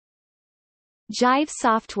Jive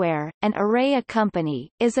Software, an Aurea company,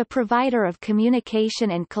 is a provider of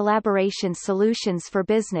communication and collaboration solutions for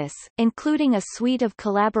business, including a suite of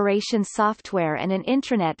collaboration software and an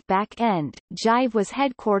intranet back-end. Jive was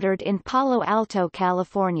headquartered in Palo Alto,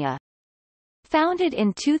 California. Founded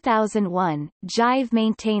in 2001, Jive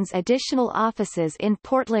maintains additional offices in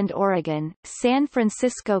Portland, Oregon, San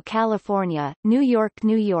Francisco, California, New York,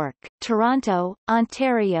 Toronto,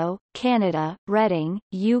 Ontario, Canada, Reading,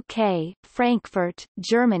 UK, Frankfurt,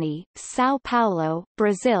 Germany, São Paulo,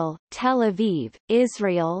 Brazil, Tel Aviv,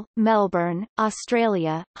 Israel, Melbourne,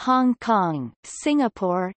 Australia, Hong Kong,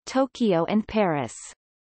 Singapore, Tokyo and Paris.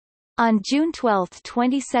 On June 12,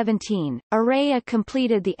 2017, Aurea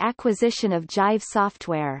completed the acquisition of Jive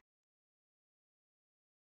Software.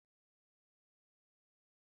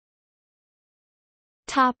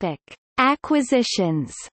 Topic: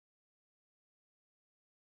 Acquisitions.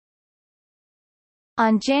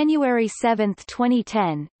 On January 7,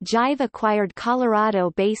 2010, Jive acquired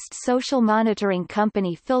Colorado-based social monitoring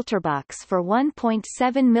company Filterbox for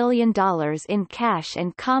 $1.7 million in cash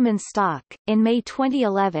and common stock. In May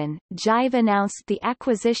 2011, Jive announced the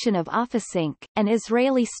acquisition of OfficeInc., an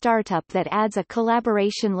Israeli startup that adds a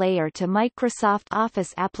collaboration layer to Microsoft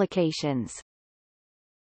Office applications.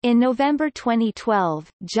 In November 2012,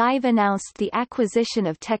 Jive announced the acquisition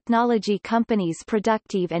of technology companies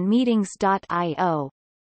Productive and Meetings.io.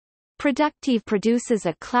 Productive produces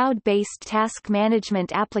a cloud-based task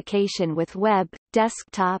management application with web,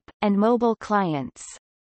 desktop, and mobile clients.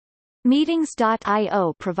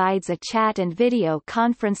 Meetings.io provides a chat and video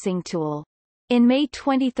conferencing tool. In May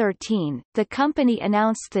 2013, the company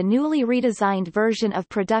announced the newly redesigned version of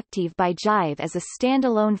Productive by Jive as a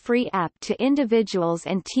standalone free app to individuals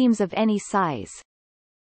and teams of any size.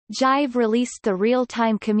 Jive released the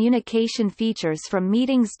real-time communication features from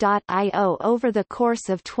Meetings.io over the course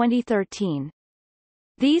of 2013.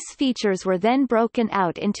 These features were then broken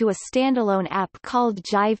out into a standalone app called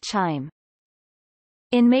Jive Chime.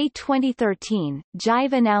 In May 2013,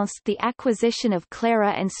 Jive announced the acquisition of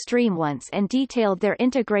Clara and StreamOnce and detailed their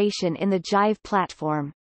integration in the Jive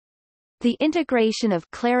platform. The integration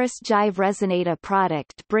of Clara's Jive Resonata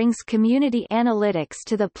product brings community analytics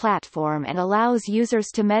to the platform and allows users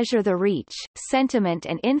to measure the reach, sentiment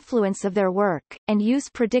and influence of their work, and use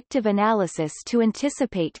predictive analysis to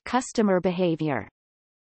anticipate customer behavior.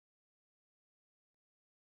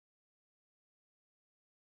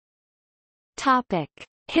 Topic: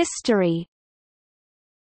 History.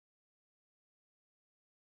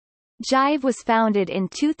 Jive was founded in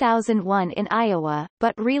 2001 in Iowa,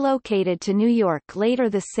 but relocated to New York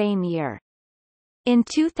later the same year. In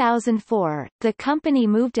 2004, the company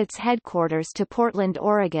moved its headquarters to Portland,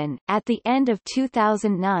 Oregon. At the end of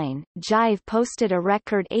 2009, Jive posted a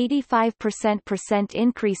record 85%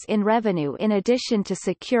 increase in revenue in addition to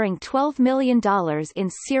securing $12 million in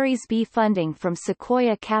Series B funding from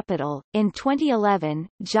Sequoia Capital. In 2011,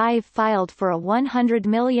 Jive filed for a $100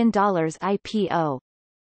 million IPO.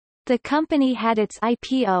 The company had its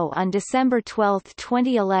IPO on December 12,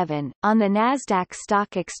 2011, on the Nasdaq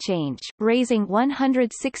Stock Exchange, raising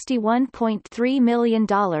 $161.3 million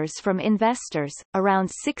from investors,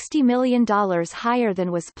 around $60 million higher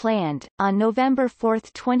than was planned. On November 4,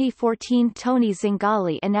 2014, Tony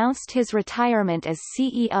Zingale announced his retirement as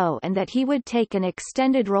CEO and that he would take an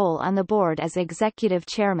extended role on the board as executive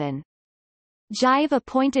chairman. Jive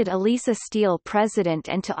appointed Elisa Steele president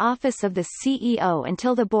and to office of the CEO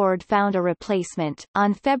until the board found a replacement.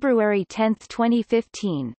 On February 10,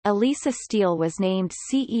 2015, Elisa Steele was named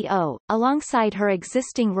CEO, alongside her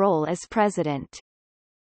existing role as president.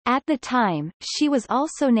 At the time, she was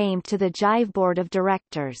also named to the Jive board of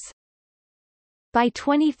directors. By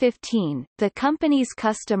 2015, the company's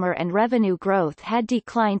customer and revenue growth had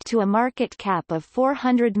declined to a market cap of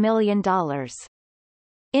 $400 million.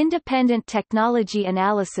 Independent technology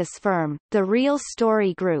analysis firm, The Real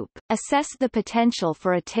Story Group, assessed the potential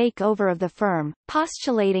for a takeover of the firm,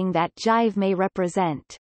 postulating that Jive may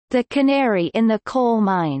represent the canary in the coal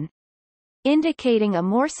mine, indicating a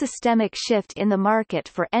more systemic shift in the market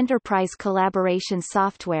for enterprise collaboration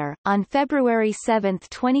software. On February 7,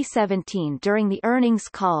 2017, during the earnings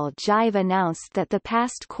call, Jive announced that the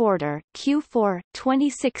past quarter, Q4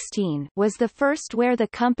 2016, was the first where the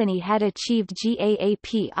company had achieved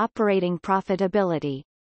GAAP operating profitability.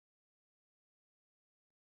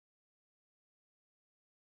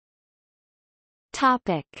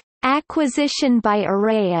 Topic: Acquisition by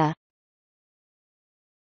Aurea.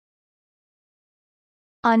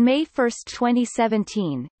 On May 1,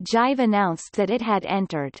 2017, Jive announced that it had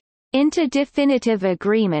entered into definitive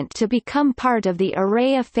agreement to become part of the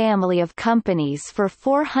Aurea family of companies for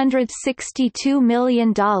 $462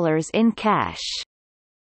 million in cash.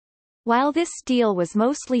 While this deal was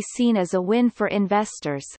mostly seen as a win for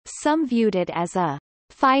investors, some viewed it as a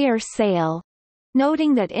fire sale,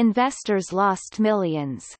 noting that investors lost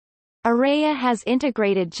millions. Aurea has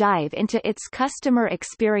integrated Jive into its customer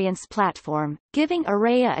experience platform, giving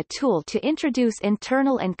Aurea a tool to introduce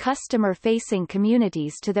internal and customer-facing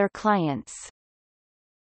communities to their clients.